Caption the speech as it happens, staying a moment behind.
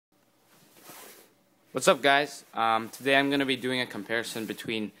What's up, guys? Today I'm going to be doing a comparison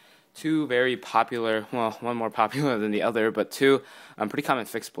between two very popular, well, one more popular than the other, but two pretty common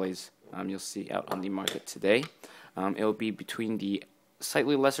fixed blades you'll see out on the market today. It'll be between the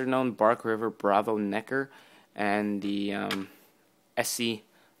slightly lesser known Bark River Bravo Necker and the ESEE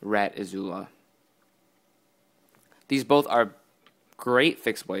Izula. These both are great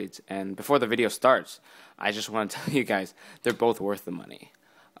fixed blades, and before the video starts, I just want to tell you guys they're both worth the money.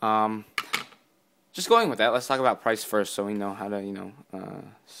 Just going with that, let's talk about price first, so we know how to,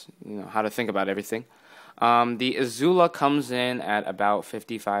 how to think about everything. The Izula comes in at about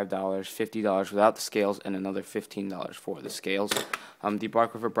 $55, $50 without the scales, and another $15 for the scales. The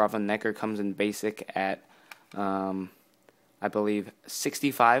Bark River Bravo Necker comes in basic at, I believe,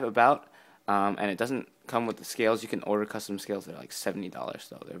 $65 about, and it doesn't come with the scales. You can order custom scales. They're like $70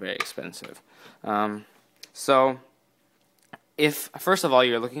 though. They're very expensive. So, if first of all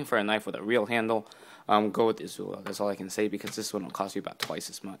you're looking for a knife with a real handle, go with Izula. That's all I can say, because this one will cost you about twice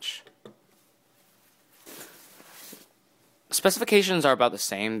as much. Specifications are about the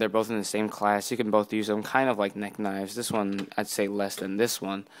same. They're both in the same class. You can both use them kind of like neck knives. This one, I'd say less than this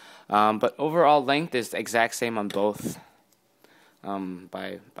one. But overall length is the exact same on both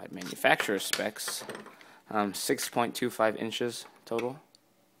by manufacturer specs. 6.25 inches total.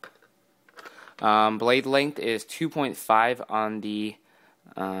 Blade length is 2.5 on the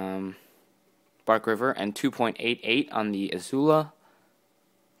Bark River and 2.88 on the Izula.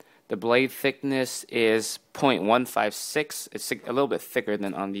 The blade thickness is 0.156. It's a little bit thicker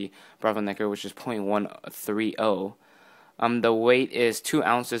than on the Bravo Necker, which is 0.130. The weight is 2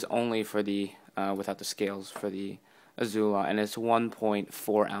 ounces only for the without the scales for the Izula, and it's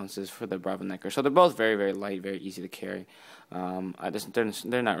 1.4 ounces for the Bravo Necker. So they're both very, very light, very easy to carry.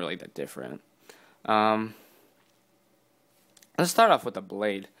 They're not really that different. Let's start off with the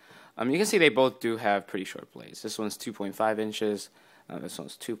blade. You can see they both do have pretty short blades. This one's 2.5 inches. This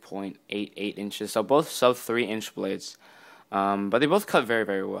one's 2.88 inches. So both sub 3-inch blades. But they both cut very,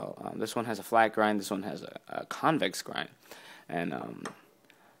 very well. This one has a flat grind. This one has a convex grind. And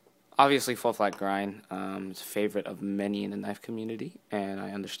obviously full flat grind is a favorite of many in the knife community. And I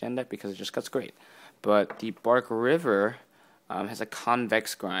understand that because it just cuts great. But the Bark River has a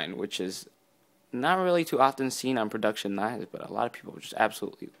convex grind, which is not really too often seen on production knives, but a lot of people just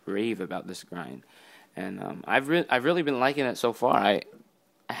absolutely rave about this grind, and I've really been liking it so far. I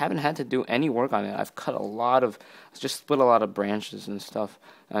haven't had to do any work on it. I've just split a lot of branches and stuff,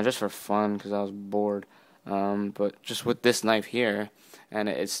 just for fun because I was bored. But just with this knife here, and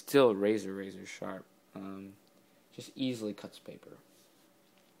it's still razor sharp. Just easily cuts paper.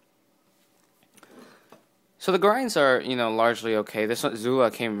 So the grinds are, largely okay. This one,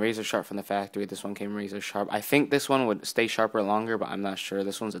 Izula, came razor sharp from the factory. This one came razor sharp. I think this one would stay sharper longer, but I'm not sure.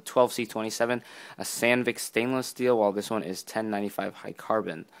 This one's a 12C27, a Sandvik stainless steel, while this one is 1095 high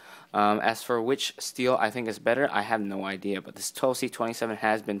carbon. As for which steel I think is better, I have no idea. But this 12C27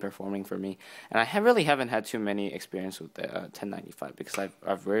 has been performing for me, and I really haven't had too many experience with the 1095 because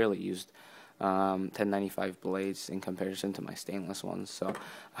I've rarely used 1095 blades in comparison to my stainless ones, so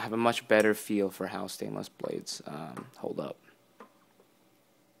I have a much better feel for how stainless blades hold up.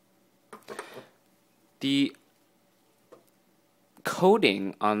 The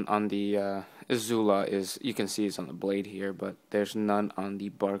coating on the Izula is, you can see it's on the blade here, but there's none on the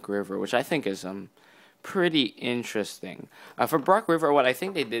Bark River, which I think is pretty interesting. For Bark River, what I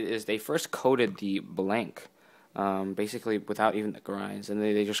think they did is they first coated the blank, basically without even the grinds, and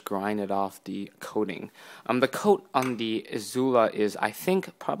they just grinded off the coating. The coat on the Izula is, I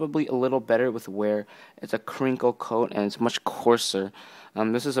think, probably a little better with where it's a crinkle coat and it's much coarser.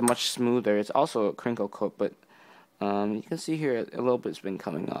 This is a much smoother. It's also a crinkle coat, but you can see here a little bit's been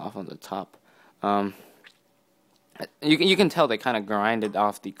coming off on the top. You can tell they kind of grinded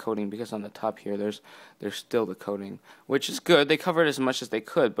off the coating because on the top here there's still the coating, which is good. They covered as much as they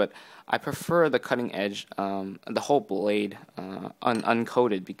could, but I prefer the cutting edge, the whole blade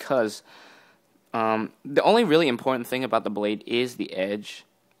uncoated, because the only really important thing about the blade is the edge.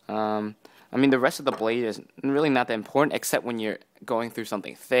 I mean, the rest of the blade is really not that important, except when you're going through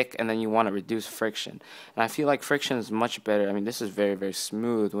something thick and then you want to reduce friction. And I feel like friction is much better. I mean, this is very, very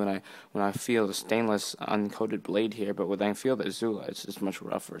smooth when I feel the stainless uncoated blade here, but when I feel the Izula, it's much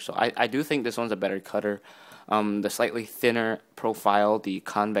rougher. So I do think this one's a better cutter. The slightly thinner profile, the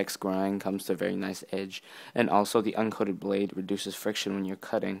convex grind, comes to a very nice edge, and also the uncoated blade reduces friction when you're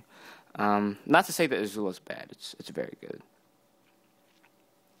cutting. Not to say that Izula is bad. It's very good.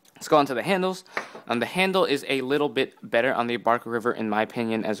 Let's go on to the handles. The handle is a little bit better on the Bark River, in my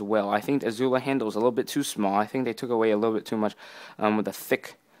opinion, as well. I think the Izula handle is a little bit too small. I think they took away a little bit too much with the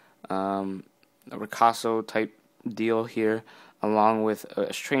thick ricasso type deal here, along with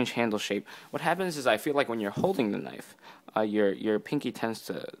a strange handle shape. What happens is I feel like when you're holding the knife, your pinky tends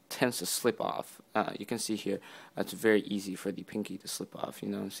to slip off. You can see here, it's very easy for the pinky to slip off. You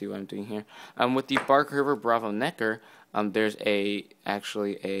know, see what I'm doing here. With the Bark River Bravo Necker, there's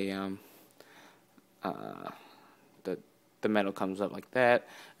actually a the metal comes up like that,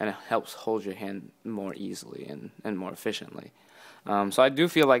 and it helps hold your hand more easily and more efficiently. So I do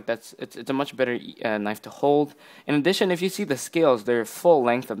feel like it's a much better knife to hold. In addition, if you see the scales, they're full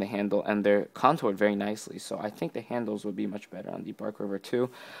length of the handle and they're contoured very nicely. So I think the handles would be much better on the Bark River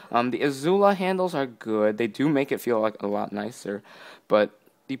too. The Izula handles are good. They do make it feel like a lot nicer, but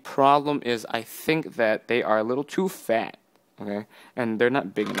the problem is I think that they are a little too fat. Okay, and they're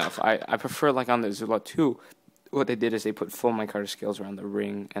not big enough. I prefer, like on the Izula 2, what they did is they put full micarta scales around the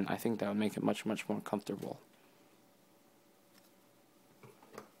ring, and I think that would make it much more comfortable.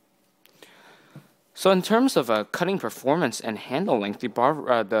 So in terms of cutting performance and handle length, the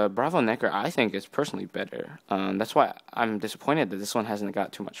Bravo Necker I think is personally better. That's why I'm disappointed that this one hasn't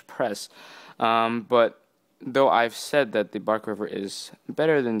got too much press. But though I've said that the Bark River is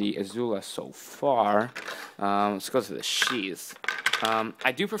better than the Izula so far, let's go to the sheath.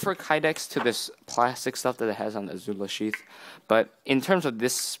 I do prefer Kydex to this plastic stuff that it has on the Izula sheath, but in terms of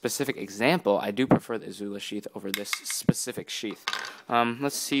this specific example, I do prefer the Izula sheath over this specific sheath.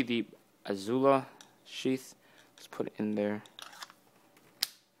 Let's see the Izula sheath. Let's put it in there.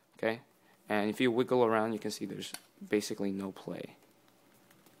 Okay, and if you wiggle around, you can see there's basically no play.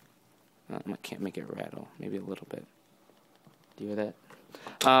 I can't make it rattle, maybe a little bit. Do you hear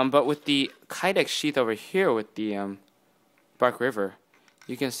that? But with the Kydex sheath over here, with the Bark River,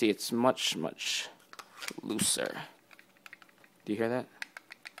 you can see it's much looser. Do you hear that?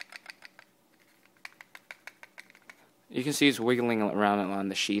 You can see it's wiggling around on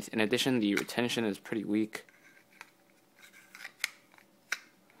the sheath. In addition, the retention is pretty weak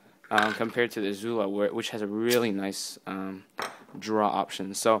compared to the Izula, which has a really nice draw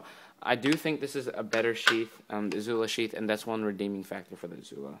option. So I do think this is a better sheath, the Izula sheath, and that's one redeeming factor for the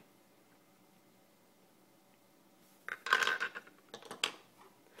Izula.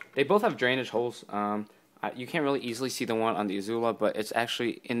 They both have drainage holes. You can't really easily see the one on the Izula, but it's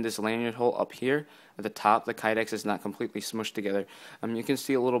actually in this lanyard hole up here at the top. The Kydex is not completely smushed together. You can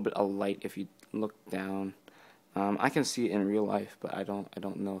see a little bit of light if you look down. I can see it in real life, but I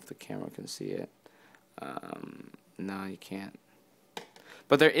don't know if the camera can see it. No, you can't.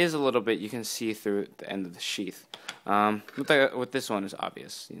 But there is a little bit you can see through the end of the sheath. With this one, it's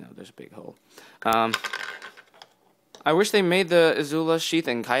obvious. You know, there's a big hole. I wish they made the Izula sheath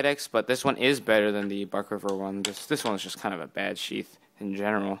in Kydex, but this one is better than the Bark River one. This one is just kind of a bad sheath in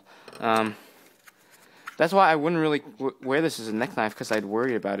general. That's why I wouldn't really wear this as a neck knife, because I'd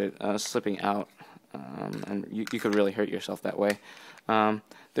worry about it slipping out, and you could really hurt yourself that way.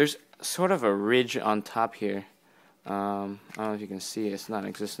 There's sort of a ridge on top here. I don't know if you can see it. It's not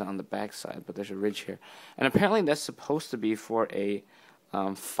existent on the back side, but there's a ridge here. And apparently that's supposed to be for a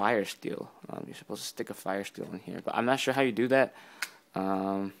fire steel. You're supposed to stick a fire steel in here, but I'm not sure how you do that.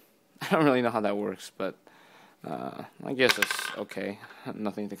 I don't really know how that works, but I guess it's okay.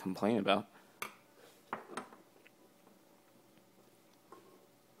 Nothing to complain about.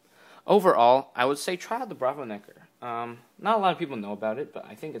 Overall, I would say try out the Bravo Necker. Not a lot of people know about it, but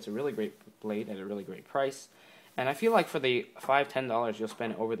I think it's a really great blade at a really great price. And I feel like for the $5–10 you'll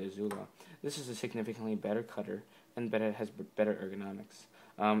spend over the Izula, this is a significantly better cutter and has better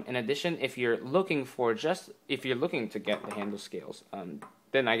ergonomics. In addition, if you're looking to get the handle scales,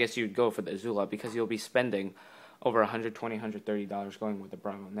 then I guess you'd go for the Izula, because you'll be spending over $120, $130 going with the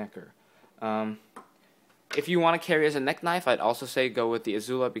Bravo Necker. If you want to carry as a neck knife, I'd also say go with the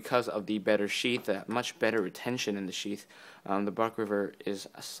Izula because of the better sheath, the much better retention in the sheath. The Bark River is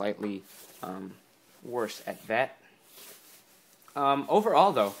slightly worse at that.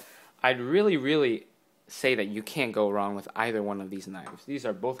 Overall, though, I'd really say that you can't go wrong with either one of these knives. These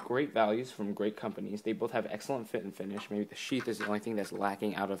are both great values from great companies. They both have excellent fit and finish. Maybe the sheath is the only thing that's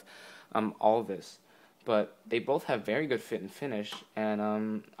lacking out of all this. But they both have very good fit and finish,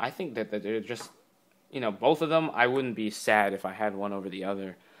 and I think that they're just, both of them, I wouldn't be sad if I had one over the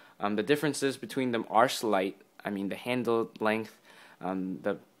other. The differences between them are slight. I mean, the handle length,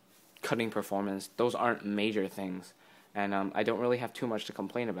 the cutting performance, those aren't major things. And I don't really have too much to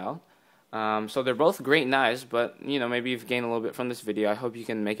complain about. So they're both great knives, but, maybe you've gained a little bit from this video. I hope you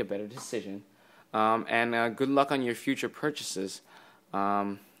can make a better decision. And good luck on your future purchases.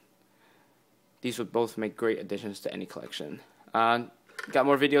 These would both make great additions to any collection. Got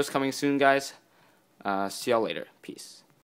more videos coming soon, guys. See y'all later. Peace.